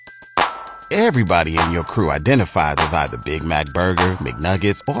Everybody in your crew identifies as either Big Mac Burger,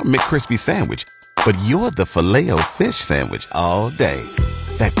 McNuggets, or McCrispy Sandwich. But you're the Filet-O-Fish Sandwich all day.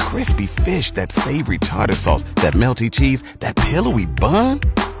 That crispy fish, that savory tartar sauce, that melty cheese, that pillowy bun.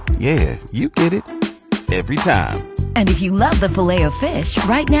 Yeah, you get it. Every time. And if you love the Filet-O-Fish,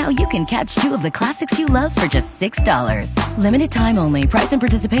 right now you can catch two of the classics you love for just $6. Limited time only. Price and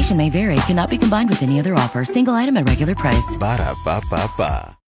participation may vary. Cannot be combined with any other offer. Single item at regular price.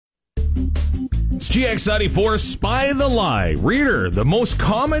 Ba-da-ba-ba-ba. It's GX94, Spy the Lie. Reader, the most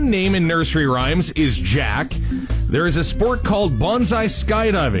common name in nursery rhymes is Jack. There is a sport called bonsai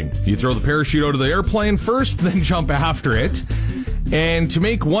skydiving. You throw the parachute out of the airplane first, then jump after it. And to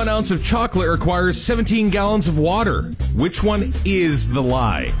make 1 ounce of chocolate requires 17 gallons of water. Which one is the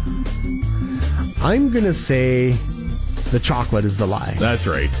lie? I'm going to say the chocolate is the lie. That's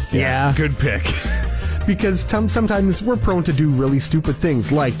right. Yeah. Good pick. Because sometimes we're prone to do really stupid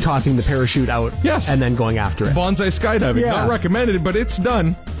things, like tossing the parachute out and then going after it. Bonsai skydiving. Yeah. Not recommended, but it's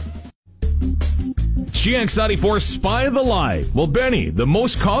done. It's GX94, Spy the Lie. Well, Benny, the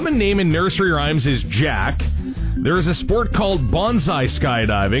most common name in nursery rhymes is Jack. There is a sport called bonsai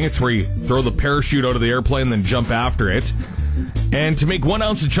skydiving. It's where you throw the parachute out of the airplane and then jump after it. And to make 1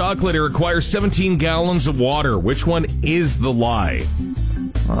 ounce of chocolate, it requires 17 gallons of water. Which one is the lie?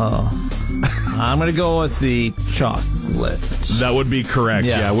 I'm going to go with the chocolate. That would be correct,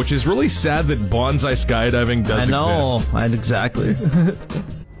 yeah. Which is really sad that bonsai skydiving does exist. I know, exactly.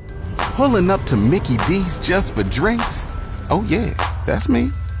 Pulling up to Mickey D's just for drinks? Oh yeah, that's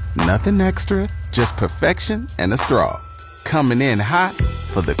me. Nothing extra, just perfection and a straw. Coming in hot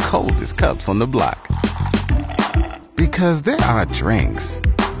for the coldest cups on the block. Because there are drinks.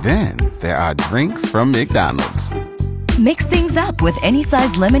 Then there are drinks from McDonald's. Mix things up with any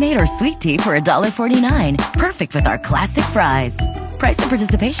size lemonade or sweet tea for $1.49. Perfect with our classic fries. Price and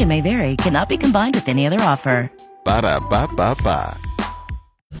participation may vary. Cannot be combined with any other offer. Ba-da-ba-ba-ba.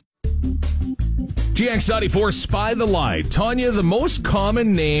 GX94, Spy the Lie. Tanya, the most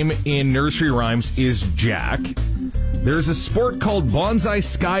common name in nursery rhymes is Jack. There's a sport called bonsai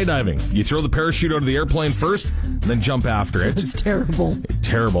skydiving. You throw the parachute out of the airplane first, then jump after it. It's terrible.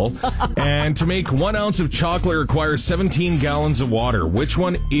 Terrible. And to make 1 ounce of chocolate requires 17 gallons of water. Which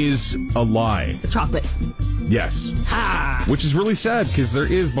one is a lie? The chocolate. Yes. Which is really sad because there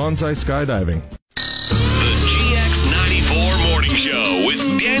is bonsai skydiving. The GX94 Morning Show with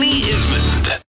Danny Isman.